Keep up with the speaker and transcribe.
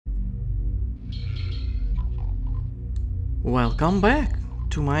Welcome back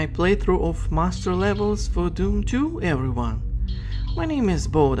to my playthrough of Master Levels for Doom 2, everyone. My name is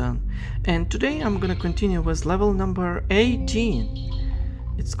Bodan, and today I'm gonna continue with level number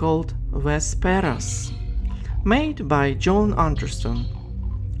 18. It's called Vesperas, made by John Anderson.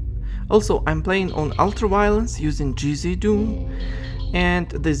 Also, I'm playing on Ultraviolence using GZDoom and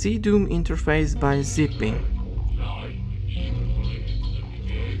the ZDoom interface by zipping.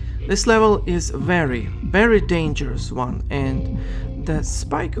 This level is very dangerous one, and the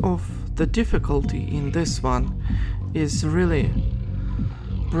spike of the difficulty in this one is really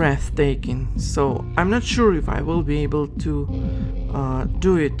breathtaking. So I'm not sure if I will be able to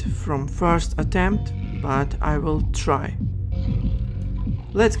do it from first attempt, but I will try.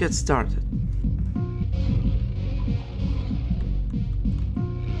 Let's get started.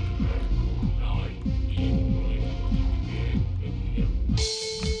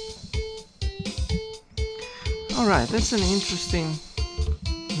 Alright, that's an interesting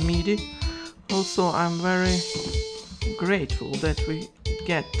MIDI. Also, I'm very grateful that we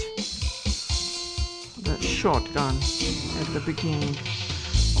get the shotgun at the beginning.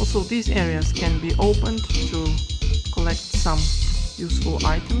 Also, these areas can be opened to collect some useful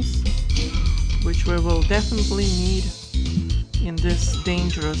items, which we will definitely need in this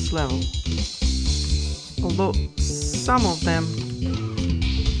dangerous level. Although some of them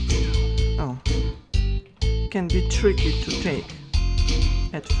can be tricky to take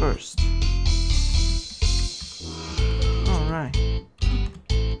at first. Alright.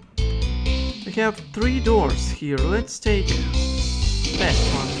 We have 3 doors here. Let's take that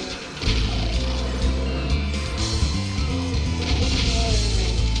one.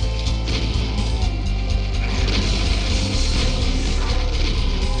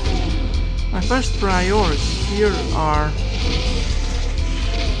 My first priority here are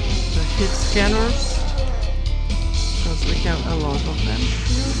the hit scanners, because we have a lot of them here.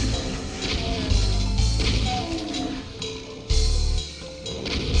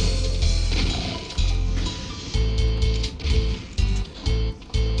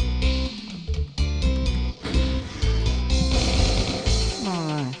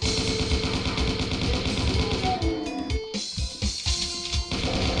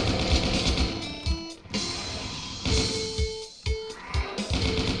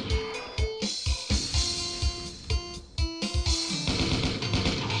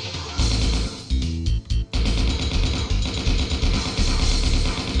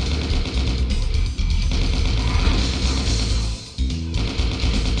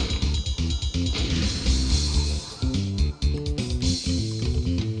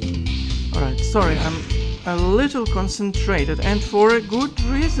 Alright. Sorry, I'm a little concentrated, and for a good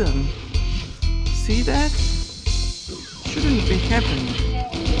reason. See that? Shouldn't be happening.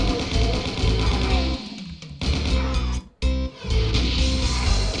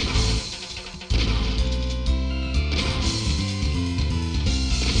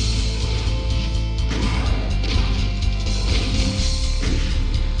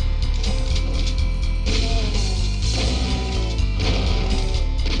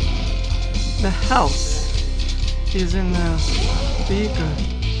 The house is in a bigger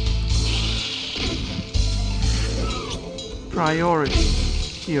priority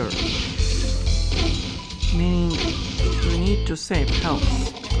here, meaning you need to save health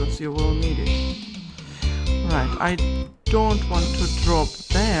because you will need it. Right, I don't want to drop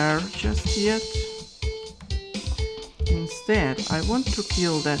there just yet. Instead, I want to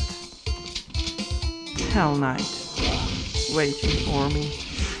kill that Hell Knight waiting for me.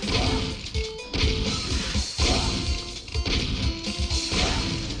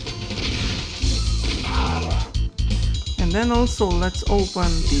 And then also let's open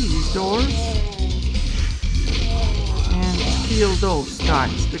these doors and kill those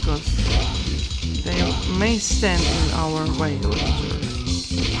guys, because they may stand in our way later.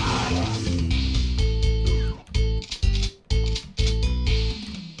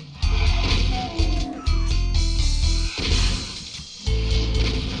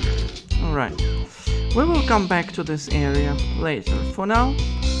 Alright, we will come back to this area later. For now,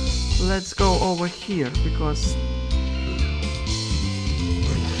 let's go over here, because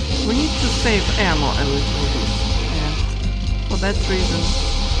we need to save ammo a little bit, and for that reason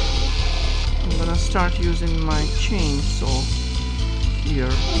I'm gonna start using my chainsaw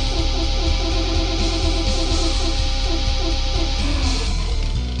here.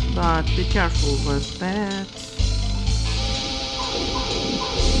 But be careful with that.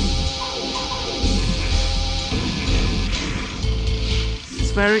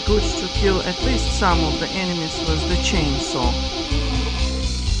 It's very good to kill at least some of the enemies with the chainsaw.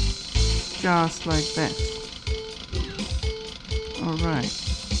 Just like that. Alright.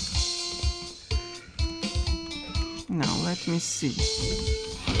 Now let me see.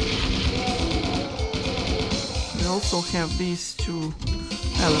 We also have these two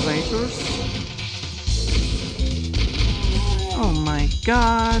elevators. Oh my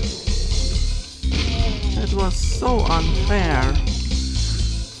god! That was so unfair.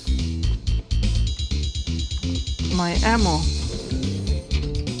 My ammo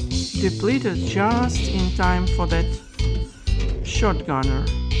depleted just in time for that shotgunner.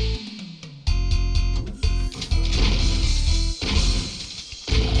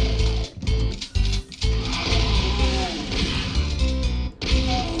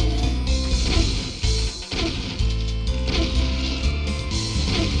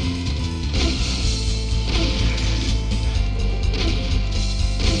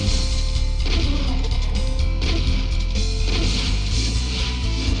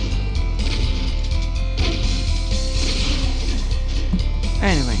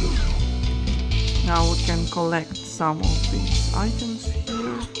 Anyway, now we can collect some of these items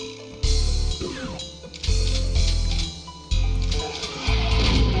here.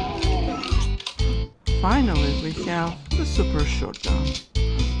 Finally, we have the super shotgun.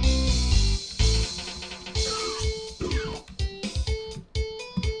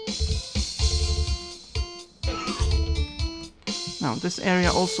 Now, this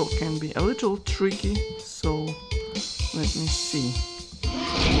area also can be a little tricky, so let me see.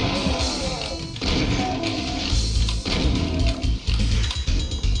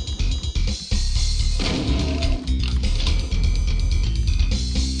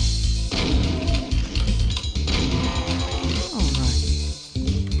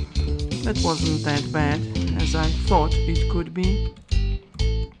 That wasn't that bad as I thought it could be.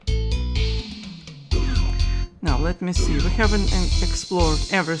 Now let me see, we haven't explored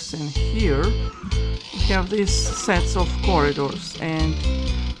everything here. We have these sets of corridors and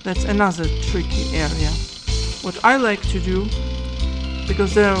that's another tricky area. What I like to do,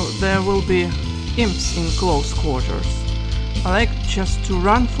 because there will be imps in close quarters, I like just to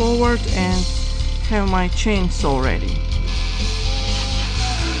run forward and have my chainsaw ready.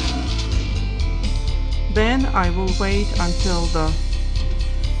 Then I will wait until the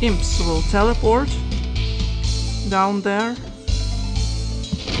imps will teleport down there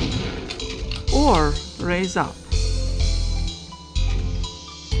or raise up.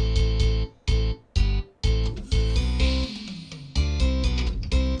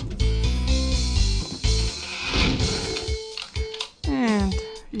 And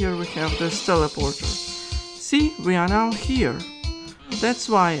here we have this teleporter. See, we are now here. That's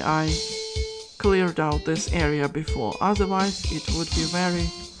why I cleared out this area before, otherwise it would be very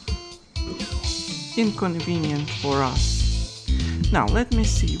inconvenient for us. Now let me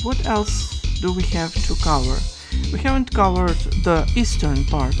see, what else do we have to cover? We haven't covered the eastern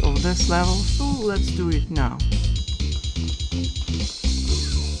part of this level, so let's do it now.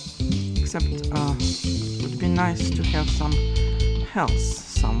 Except it would be nice to have some health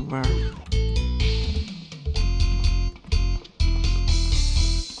somewhere.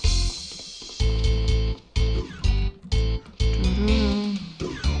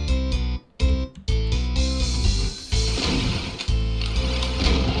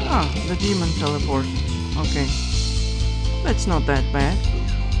 The demon teleported. Okay, that's not that bad.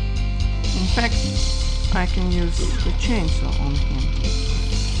 In fact, I can use the chainsaw on him.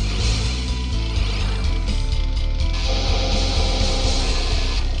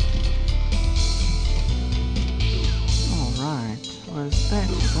 Alright, where's that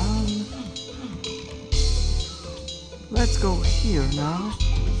done? Let's go here now.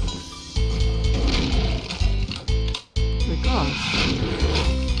 Because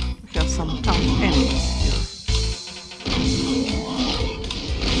have some tough enemies here.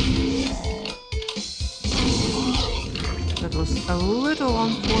 That was a little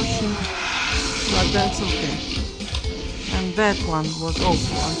unfortunate, but that's okay. And that one was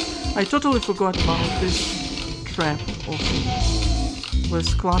also I totally forgot about this trap of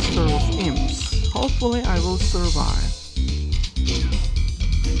this cluster of imps. Hopefully I will survive.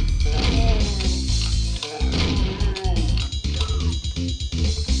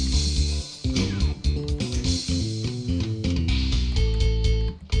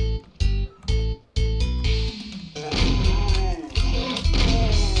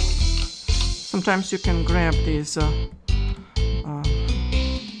 Sometimes you can grab these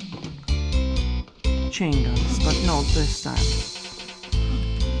chain guns, but not this time.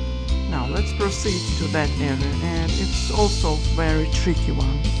 Now let's proceed to that area, and it's also a very tricky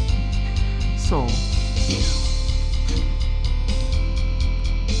one. So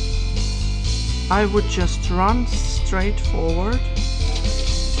I would just run straight forward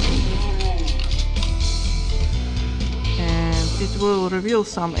and it will reveal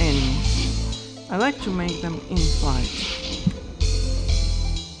some enemies. I like to make them in flight.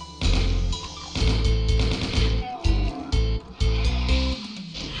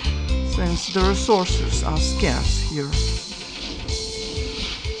 Since the resources are scarce here.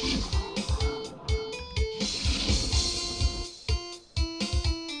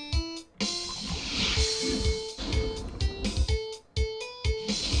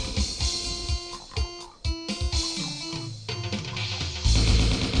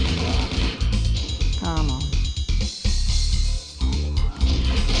 Come on.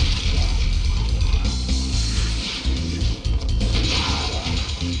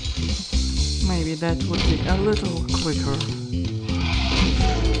 Maybe that would be a little quicker.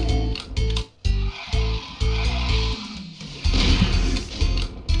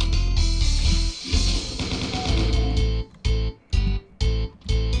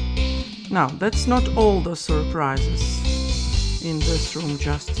 Now, that's not all the surprises in this room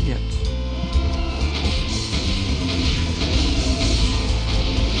just yet.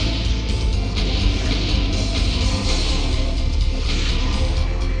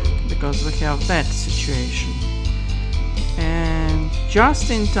 Because we have that situation. And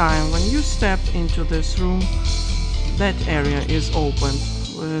just in time, when you step into this room, that area is opened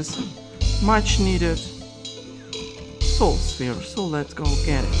with much needed soul sphere. So let's go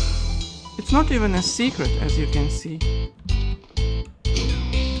get it. It's not even a secret, as you can see.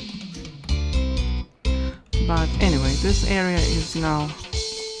 But anyway, this area is now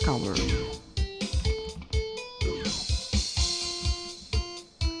covered.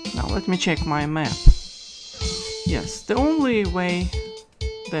 Now let me check my map. Yes, the only way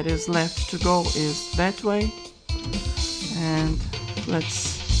that is left to go is that way. And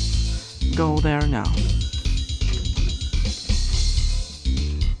let's go there now.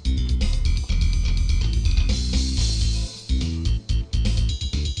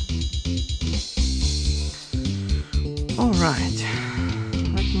 Alright,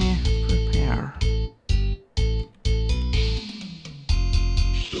 let me prepare.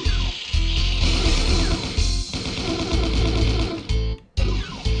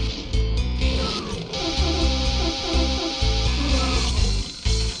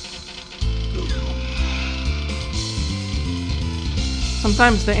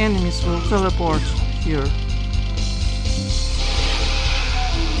 Sometimes the enemies will teleport here.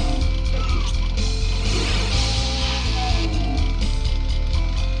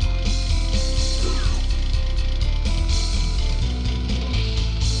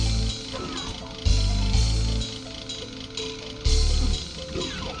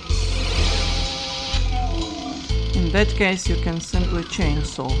 In that case, you can simply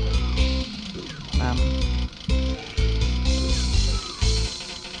chainsaw them.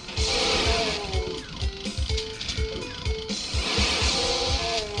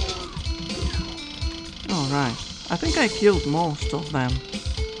 Alright, I think I killed most of them.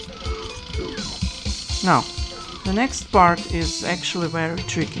 Now, the next part is actually very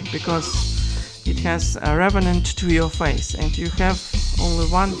tricky, because it has a revenant to your face, and you have only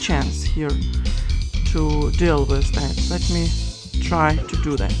one chance here to deal with that. Let me try to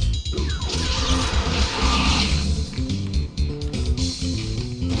do that.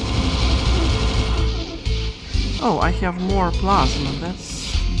 Oh, I have more plasma,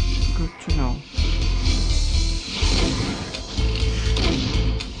 that's good to know.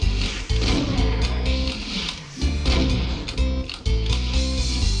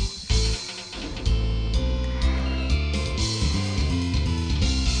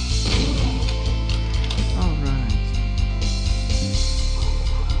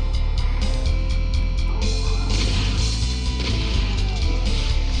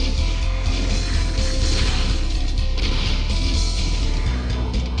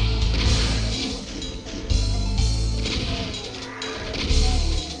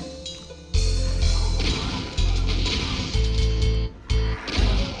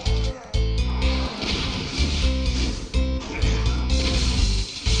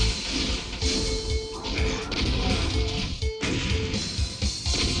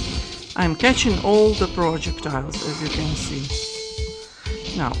 I'm catching all the projectiles, as you can see.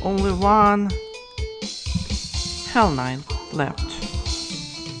 Now, only one Hell Knight left.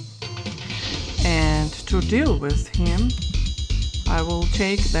 And to deal with him, I will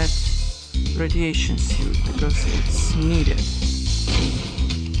take that radiation suit, because it's needed.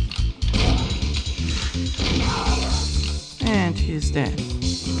 And he's dead.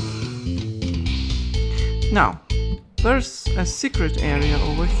 Now, There's a secret area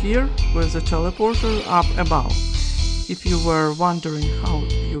over here with a teleporter up above, if you were wondering how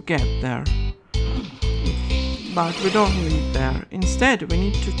you get there. But we don't need there. Instead, we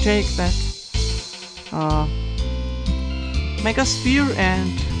need to take that megasphere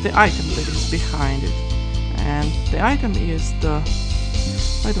and the item that is behind it. And the item is the...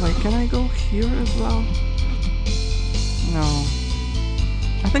 By the way, can I go here as well? No.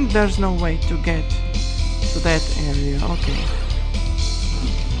 I think there's no way to get to that area. Okay.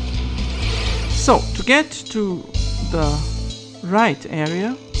 So, to get to the right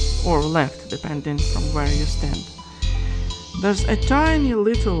area, or left, depending from where you stand, there's a tiny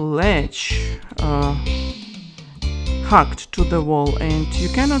little ledge hacked to the wall, and you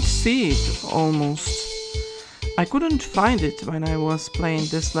cannot see it almost. I couldn't find it when I was playing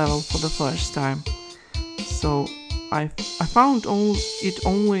this level for the first time, so I found it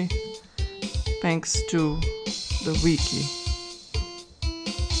only thanks to the wiki.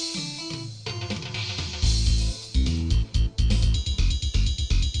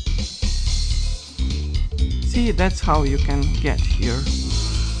 See, that's how you can get here.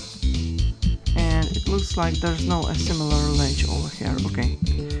 And it looks like there's no a similar ledge over here. Okay,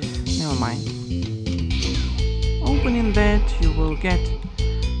 never mind. Opening that, you will get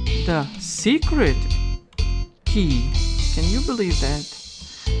the secret key. Can you believe that?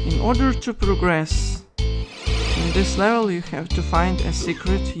 In order to progress in this level, you have to find a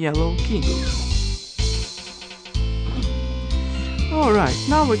secret yellow key. Alright,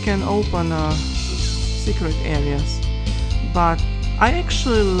 now we can open secret areas, but I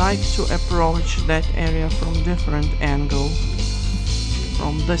actually like to approach that area from different angle,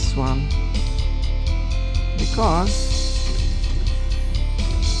 from this one, because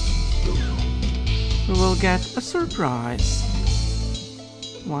we will get a surprise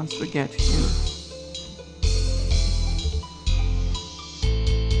once we get here.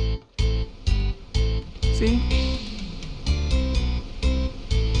 See?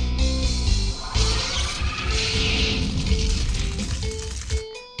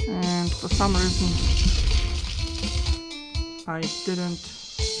 And for some reason I didn't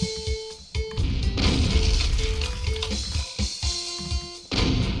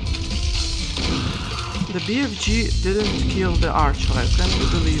the BFG didn't kill the archwife. Can you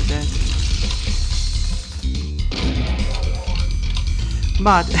believe that?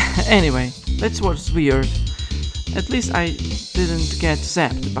 But anyway, that's what's weird. At least I didn't get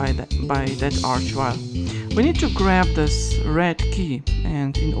zapped by that archwife. We need to grab this red key,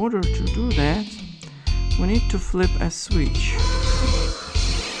 and in order to do that, we need to flip a switch,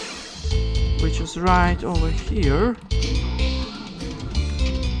 which is right over here.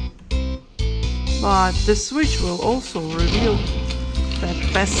 But the switch will also reveal that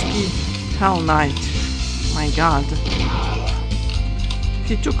pesky Hell Knight. My god.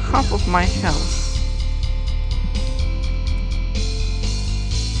 He took half of my health.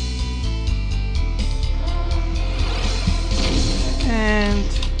 And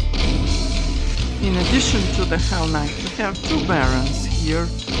in addition to the Hell Knight, we have two Barons here,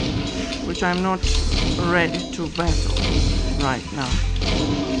 which I'm not ready to battle right now.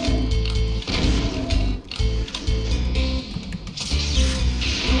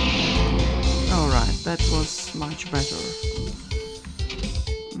 Alright, that was much better.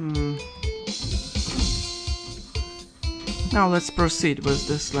 Now let's proceed with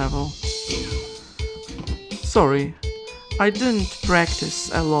this level. Sorry, I didn't practice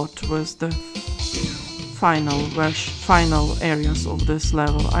a lot with the final areas of this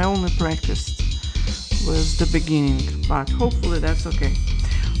level. I only practiced with the beginning, but hopefully that's okay.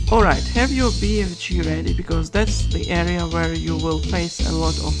 Alright, have your BFG ready, because that's the area where you will face a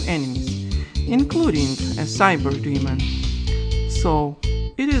lot of enemies, including a cyber demon. So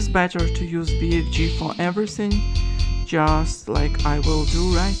it is better to use BFG for everything, just like I will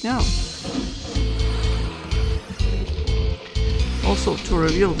do right now. Also, to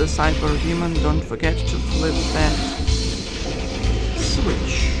reveal the cyber demon, don't forget to flip that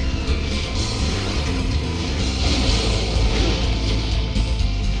switch.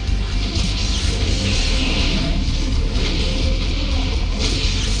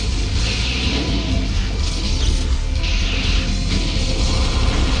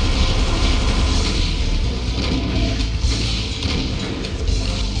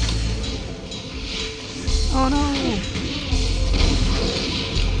 Oh no!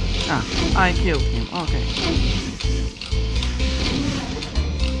 Ah, I killed him, okay.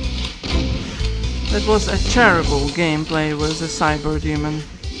 That was a terrible gameplay with the cyber demon,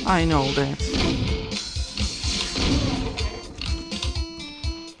 I know that.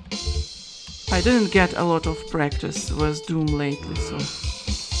 I didn't get a lot of practice with Doom lately, so...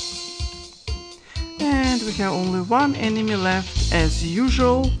 And we have only one enemy left as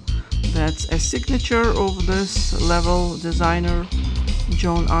usual. That's a signature of this level designer,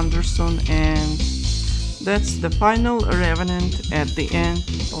 John Anderson, and that's the final revenant at the end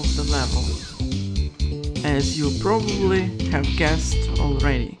of the level, as you probably have guessed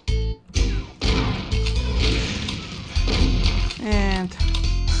already. And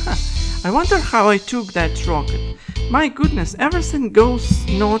I wonder how I took that rocket. My goodness, everything goes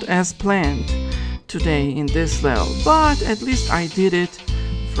not as planned today in this level, but at least I did it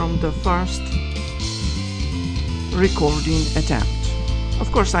from the first recording attempt.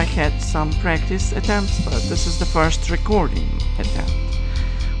 Of course I had some practice attempts, but this is the first recording attempt,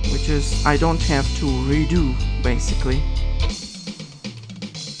 which is I don't have to redo basically.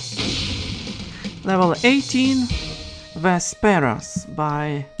 Level 18, Vesperas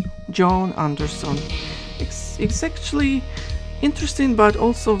by John Anderson. It's actually interesting but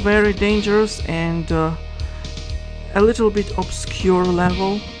also very dangerous and a little bit obscure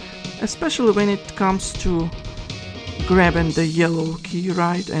level, especially when it comes to grabbing the yellow key,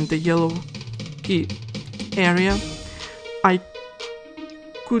 right, and the yellow key area. I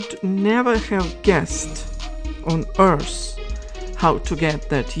could never have guessed on Earth how to get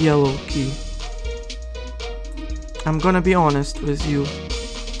that yellow key. I'm gonna be honest with you.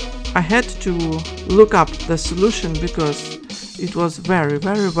 I had to look up the solution because it was very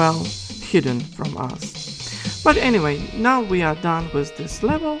well hidden from us. But anyway, now we are done with this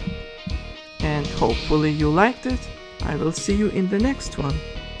level, and hopefully you liked it. I will see you in the next one.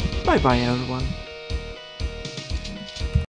 Bye bye everyone.